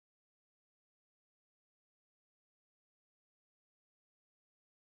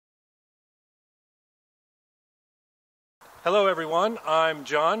Hello everyone, I'm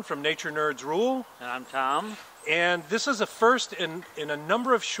John from Nature Nerds Rule. And I'm Tom. And this is a first in a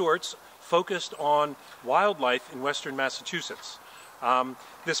number of shorts focused on wildlife in western Massachusetts.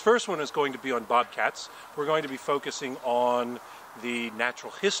 This first one is going to be on bobcats. We're going to be focusing on the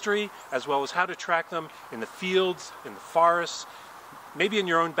natural history as well as how to track them in the fields, in the forests, maybe in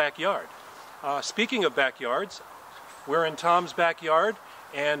your own backyard. Speaking of backyards, we're in Tom's backyard.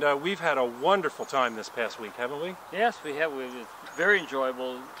 And we've had a wonderful time this past week, haven't we? Yes, we have. It was very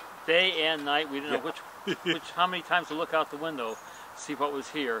enjoyable, day and night. We didn't know how many times to look out the window to see what was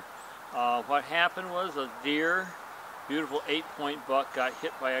here. What happened was a deer, beautiful 8-point buck, got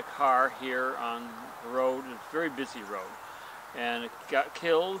hit by a car here on the road, a very busy road, and it got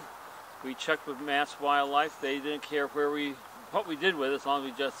killed. We checked with Mass Wildlife. They didn't care what we did with it as long as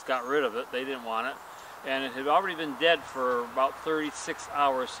we just got rid of it. They didn't want it. And it had already been dead for about 36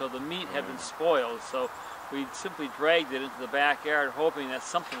 hours, so the meat had been spoiled. So we simply dragged it into the backyard, hoping that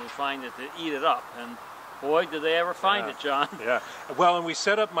something would find it to eat it up. And boy, did they ever find it, John. Yeah. Well, and we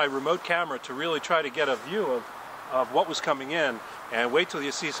set up my remote camera to really try to get a view of what was coming in. And wait till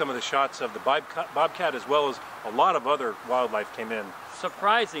you see some of the shots of the bobcat as well as a lot of other wildlife came in.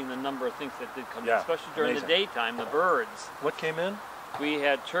 Surprising the number of things that did come in, especially during the daytime, the birds. What came in? We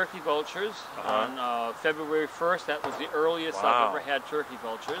had turkey vultures on February 1st. That was the earliest I've ever had turkey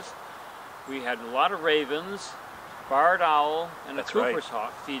vultures. We had a lot of ravens, barred owl, and a Cooper's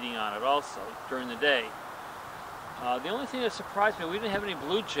hawk feeding on it also during the day. The only thing that surprised me, we didn't have any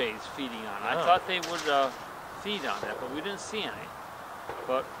blue jays feeding on it. I thought they would feed on it, but we didn't see any.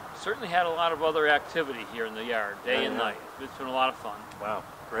 But certainly had a lot of other activity here in the yard, day and night. It's been a lot of fun. Wow,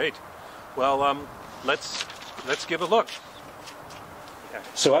 great. Well, let's give a look.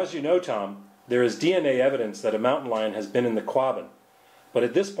 So as you know, Tom, there is DNA evidence that a mountain lion has been in the Quabbin, but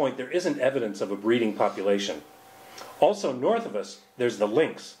at this point there isn't evidence of a breeding population. Also north of us, there's the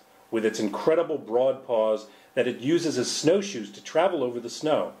lynx, with its incredible broad paws that it uses as snowshoes to travel over the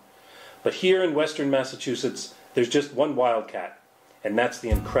snow. But here in western Massachusetts, there's just one wildcat, and that's the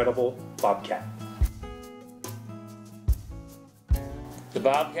incredible bobcat. The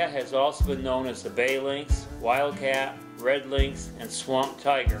bobcat has also been known as the bay lynx, wildcat, red lynx, and swamp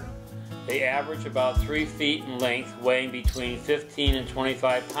tiger. They average about 3 feet in length, weighing between 15 and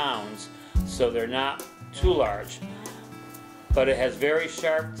 25 pounds, so they're not too large. But it has very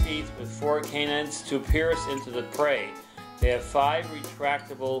sharp teeth with 4 canines to pierce into the prey. They have 5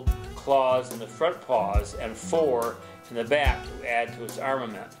 retractable claws in the front paws and 4 in the back to add to its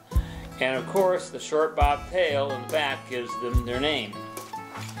armament. And of course, the short bob tail in the back gives them their name.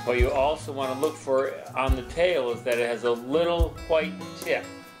 What you also want to look for on the tail is that it has a little white tip,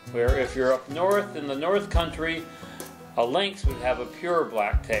 where if you're up north in the North Country, a lynx would have a pure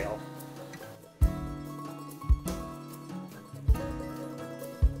black tail.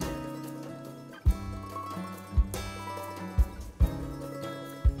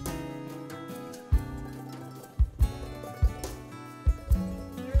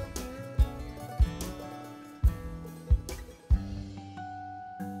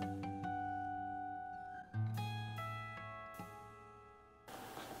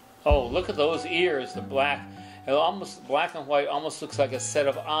 Oh, look at those ears, the black, almost black and white, almost looks like a set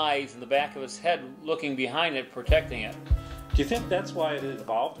of eyes in the back of his head looking behind it, protecting it. Do you think that's why it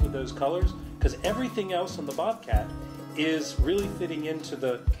evolved with those colors? Because everything else on the bobcat is really fitting into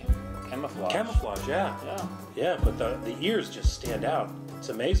the camouflage. Camouflage, yeah. Yeah, but the ears just stand out. It's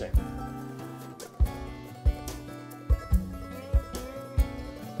amazing.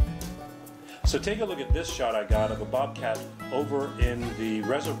 So take a look at this shot I got of a bobcat over in the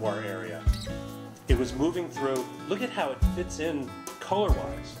reservoir area. It was moving through. Look at how it fits in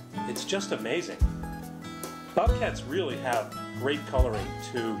color-wise. It's just amazing. Bobcats really have great coloring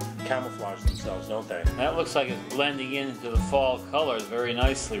to camouflage themselves, don't they? That looks like it's blending into the fall colors very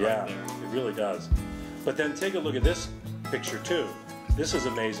nicely right there. Yeah, it really does. But then take a look at this picture too. This is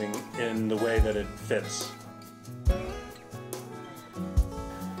amazing in the way that it fits.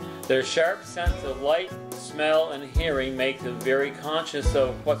 Their sharp sense of light, smell, and hearing make them very conscious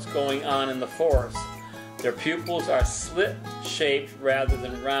of what's going on in the forest. Their pupils are slit-shaped rather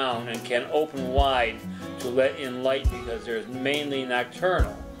than round and can open wide to let in light because they're mainly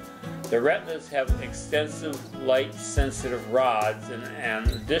nocturnal. The retinas have extensive light-sensitive rods and an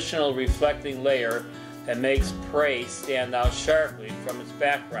additional reflecting layer that makes prey stand out sharply from its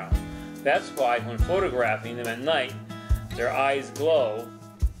background. That's why when photographing them at night, their eyes glow.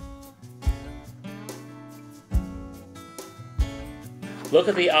 Look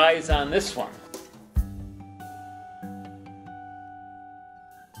at the eyes on this one.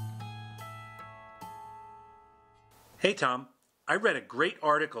 Hey Tom, I read a great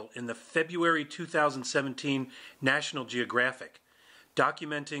article in the February 2017 National Geographic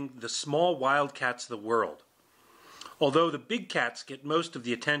documenting the small wildcats of the world. Although the big cats get most of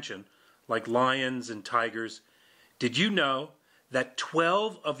the attention, like lions and tigers, did you know that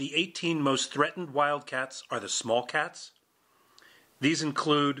 12 of the 18 most threatened wildcats are the small cats? These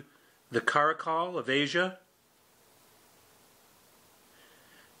include the caracal of Asia,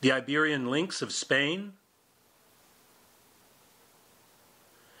 the Iberian lynx of Spain,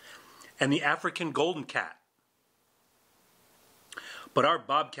 and the African golden cat. But our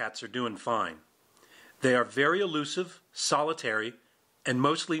bobcats are doing fine. They are very elusive, solitary, and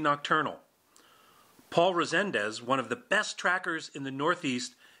mostly nocturnal. Paul Resendez, one of the best trackers in the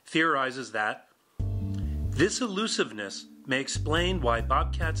Northeast, theorizes that this elusiveness may explain why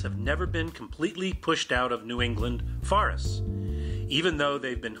bobcats have never been completely pushed out of New England forests, even though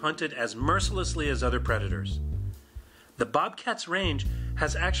they've been hunted as mercilessly as other predators. The bobcat's range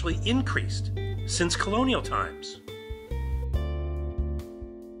has actually increased since colonial times.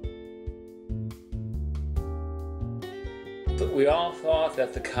 We all thought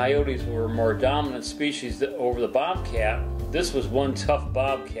that the coyotes were a more dominant species over the bobcat. This was one tough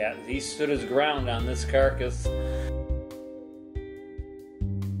bobcat. He stood his ground on this carcass.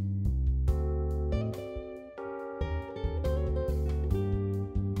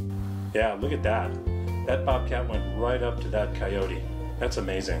 Yeah, look at that. That bobcat went right up to that coyote. That's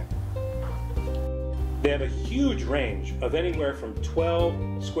amazing. They have a huge range of anywhere from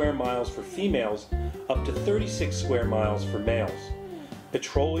 12 square miles for females up to 36 square miles for males,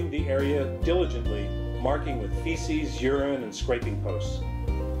 patrolling the area diligently, marking with feces, urine, and scraping posts.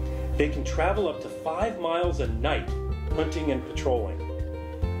 They can travel up to 5 miles a night hunting and patrolling.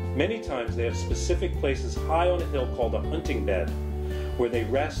 Many times they have specific places high on a hill called a hunting bed, where they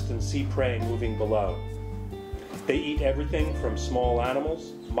rest and see prey moving below. They eat everything from small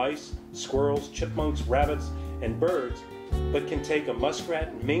animals, mice, squirrels, chipmunks, rabbits, and birds, but can take a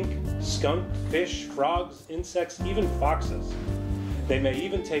muskrat, mink, skunk, fish, frogs, insects, even foxes. They may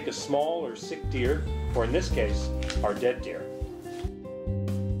even take a small or sick deer, or in this case, our dead deer.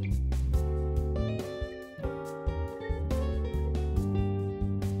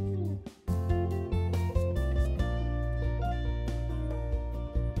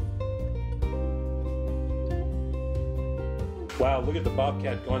 Wow, look at the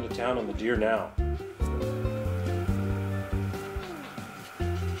bobcat going to town on the deer now.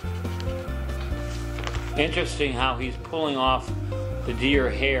 Interesting how he's pulling off the deer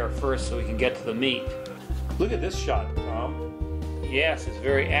hair first so he can get to the meat. Look at this shot, Tom. Yes, it's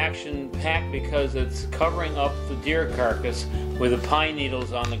very action-packed because it's covering up the deer carcass with the pine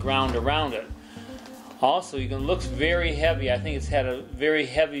needles on the ground around it. Also, it looks very heavy. I think it's had a very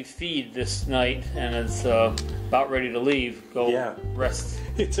heavy feed this night, and it's about ready to leave. Go rest.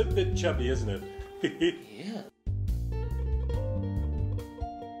 It's a bit chubby, isn't it? Yeah.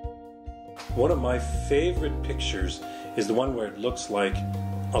 One of my favorite pictures is the one where it looks like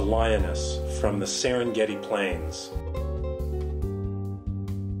a lioness from the Serengeti Plains.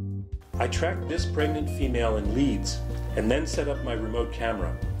 I tracked this pregnant female in Leeds and then set up my remote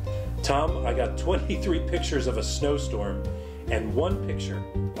camera. Tom, I got 23 pictures of a snowstorm and one picture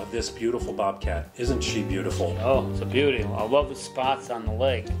of this beautiful bobcat. Isn't she beautiful? Oh, it's a beauty. I love the spots on the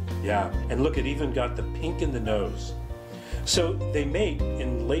leg. Yeah, and look, it even got the pink in the nose. So they mate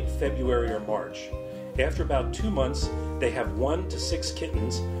in late February or March. After about 2 months, they have 1 to 6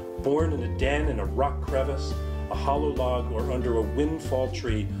 kittens born in a den in a rock crevice, a hollow log, or under a windfall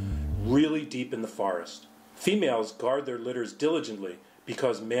tree really deep in the forest. Females guard their litters diligently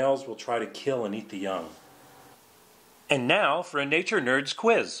because males will try to kill and eat the young. And now for a Nature Nerds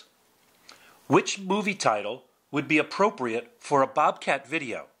quiz. Which movie title would be appropriate for a bobcat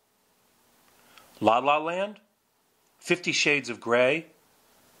video? La La Land, 50 Shades of Grey,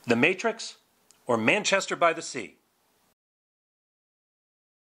 The Matrix, or Manchester by the Sea?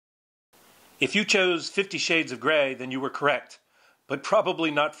 If you chose 50 Shades of Grey, then you were correct, but probably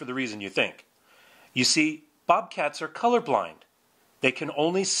not for the reason you think. You see, bobcats are colorblind. They can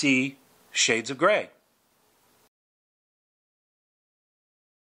only see shades of gray.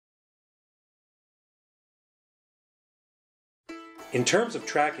 In terms of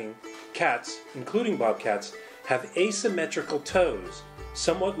tracking, cats, including bobcats, have asymmetrical toes,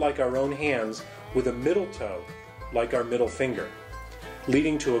 somewhat like our own hands, with a middle toe, like our middle finger,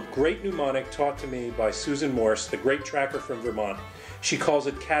 leading to a great mnemonic taught to me by Susan Morse, the great tracker from Vermont. She calls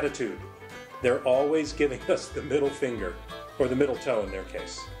it catitude. They're always giving us the middle finger, or the middle toe in their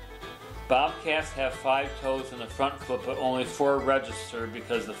case. Bobcats have 5 toes in the front foot, but only 4 registered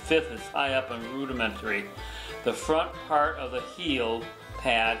because the 5th is high up and rudimentary. The front part of the heel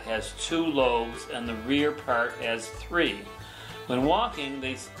pad has 2 lobes and the rear part has 3. When walking,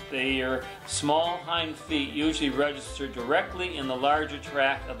 their small hind feet usually register directly in the larger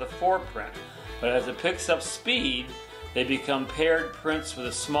track of the foreprint, but as it picks up speed, they become paired prints with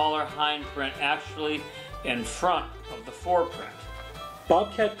a smaller hind print actually in front of the foreprint.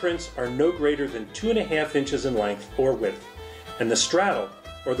 Bobcat prints are no greater than 2.5 inches in length or width, and the straddle,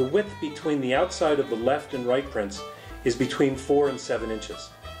 or the width between the outside of the left and right prints, is between 4 and 7 inches.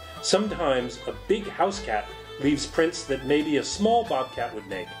 Sometimes a big house cat leaves prints that maybe a small bobcat would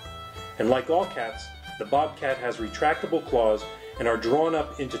make. And like all cats, the bobcat has retractable claws and are drawn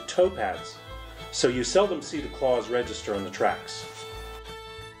up into toe pads, so you seldom see the claws register on the tracks.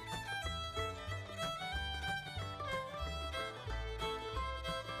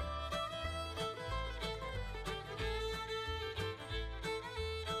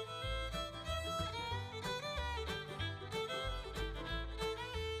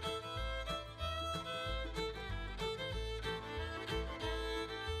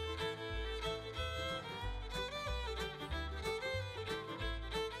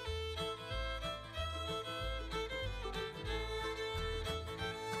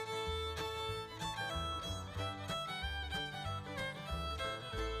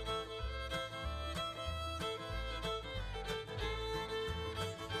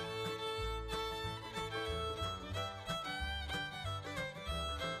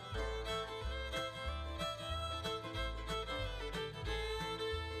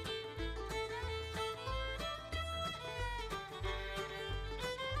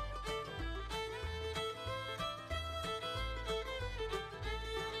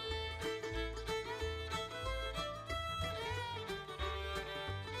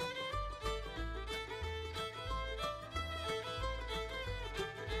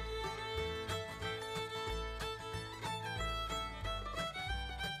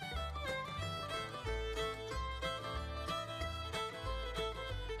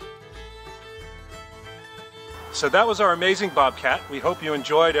 So that was our amazing bobcat. We hope you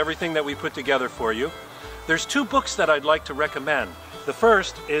enjoyed everything that we put together for you. There's 2 books that I'd like to recommend. The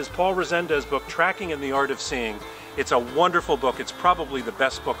first is Paul Resendez's book, Tracking in the Art of Seeing. It's a wonderful book. It's probably the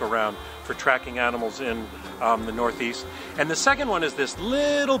best book around for tracking animals in the Northeast. And the second one is this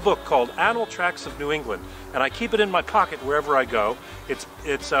little book called Animal Tracks of New England. And I keep it in my pocket wherever I go. It's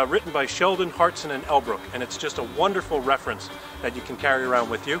written by Sheldon, Hartson, and Elbrook. And it's just a wonderful reference that you can carry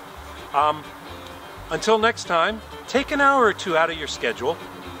around with you. Until next time, take an hour or 2 out of your schedule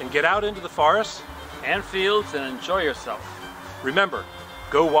and get out into the forest And fields and enjoy yourself. Remember,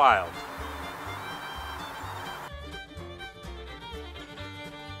 go wild.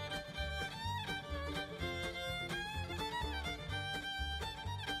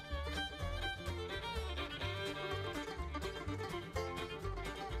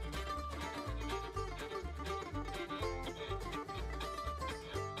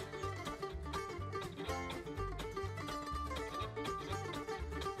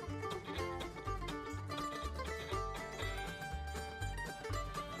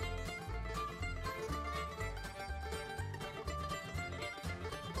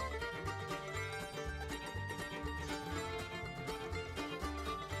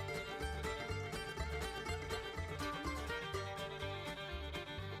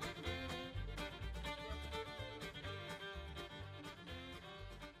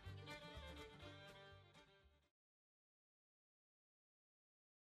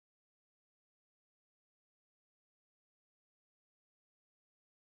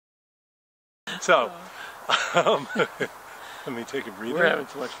 So, let me take a breather. We're having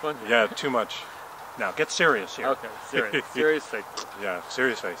too much fun here. Yeah, too much. Now, get serious here. Okay, serious. Serious face. Yeah,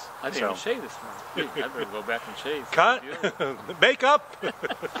 serious face. I didn't even shave this morning. I better go back and shave. Cut! Makeup!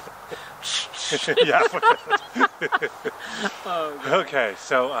 Yeah. Okay,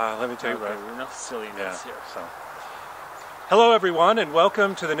 so let me tell you what. Enough silliness here. So. Hello everyone and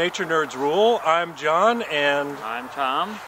welcome to the Nature Nerds Rule. I'm John and... I'm Tom.